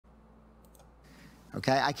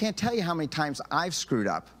Okay? I can't tell you how many times I've screwed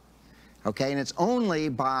up. Okay? And it's only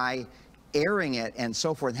by airing it and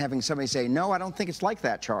so forth, having somebody say, no, I don't think it's like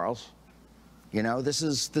that, Charles. You know, this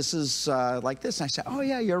is like this. And I say, oh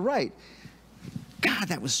yeah, you're right. God,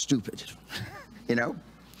 that was stupid. You know?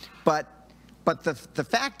 But the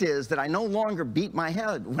fact is that I no longer beat my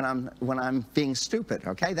head when I'm being stupid,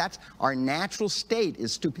 okay? That's our natural state,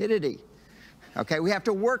 is stupidity. Okay? We have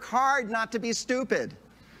to work hard not to be stupid.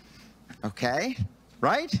 Okay?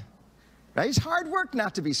 Right? Right? It's hard work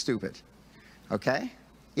not to be stupid. Okay?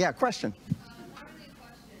 Yeah, question. Not really a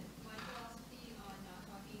question. My philosophy on not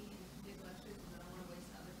talking in big lectures is that I don't want to waste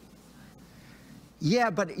other people's time. Yeah,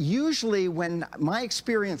 but usually when my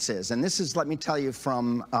experience is, and this is, let me tell you,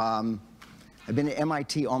 from, I've been at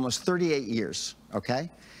MIT almost 38 years, okay?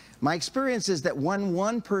 My experience is that when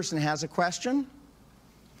one person has a question,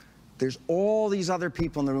 there's all these other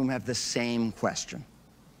people in the room have the same question.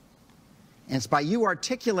 And it's by you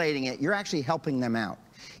articulating it, you're actually helping them out.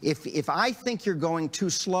 If I think you're going too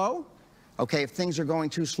slow, okay, if things are going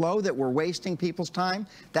too slow, that we're wasting people's time,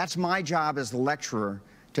 that's my job as the lecturer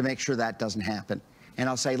to make sure that doesn't happen. And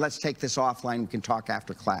I'll say, let's take this offline, we can talk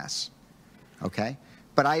after class, okay?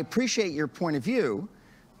 But I appreciate your point of view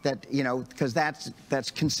that, you know, because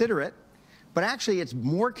that's considerate, but actually it's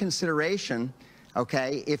more consideration,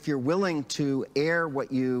 okay, if you're willing to air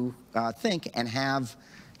what you think and have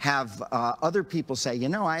other people say, you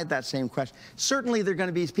know, I had that same question. Certainly there are going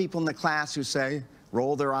to be people in the class who say,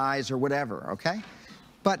 roll their eyes or whatever, okay?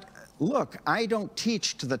 But look, I don't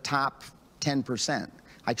teach to the top 10%.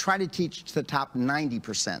 I try to teach to the top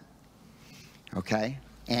 90%, okay?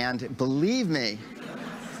 And believe me,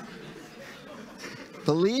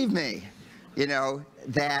 you know,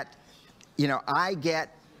 that, you know, I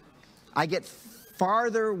get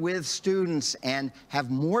farther with students and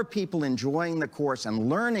have more people enjoying the course and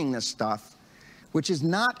learning this stuff, which is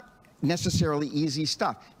not necessarily easy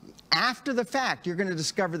stuff. After the fact, you're going to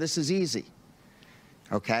discover this is easy,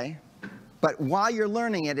 okay? But while you're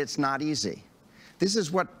learning it, it's not easy. This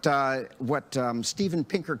is what Steven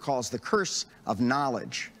Pinker calls the curse of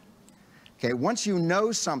knowledge. Okay, once you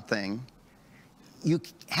know something, you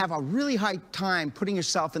have a really hard time putting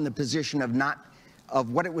yourself in the position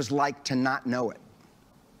of what it was like to not know it.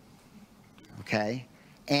 Okay?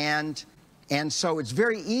 And so it's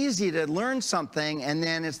very easy to learn something, and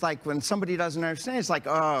then it's like when somebody doesn't understand, it's like,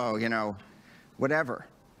 oh, you know, whatever.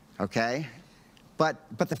 Okay? But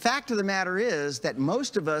the fact of the matter is that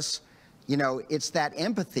most of us, you know, it's that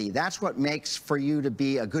empathy. That's what makes for you to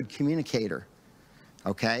be a good communicator.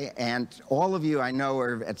 Okay? And all of you, I know,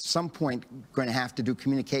 are at some point going to have to do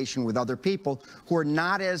communication with other people who are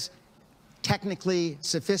not as technically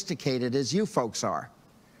sophisticated as you folks are.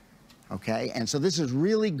 Okay? And so this is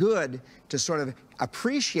really good to sort of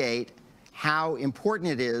appreciate how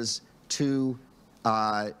important it is to,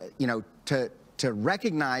 you know, to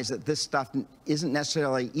recognize that this stuff isn't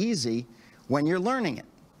necessarily easy when you're learning it.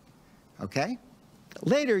 Okay?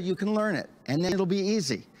 Later you can learn it, and then it'll be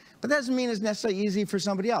easy. But that doesn't mean it's necessarily easy for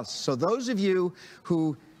somebody else. So those of you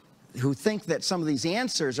who think that some of these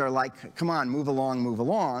answers are like, come on, move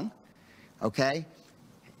along, okay?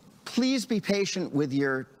 Please be patient with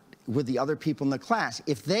the other people in the class.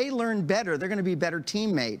 If they learn better, they're going to be better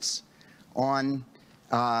teammates on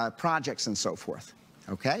projects and so forth,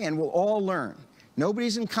 okay? And we'll all learn.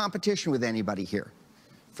 Nobody's in competition with anybody here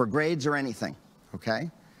for grades or anything,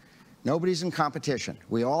 okay? Nobody's in competition.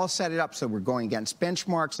 We all set it up so we're going against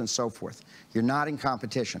benchmarks and so forth. You're not in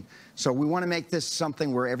competition. So we want to make this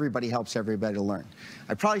something where everybody helps everybody to learn.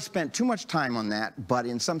 I probably spent too much time on that, but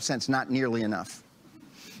in some sense, not nearly enough.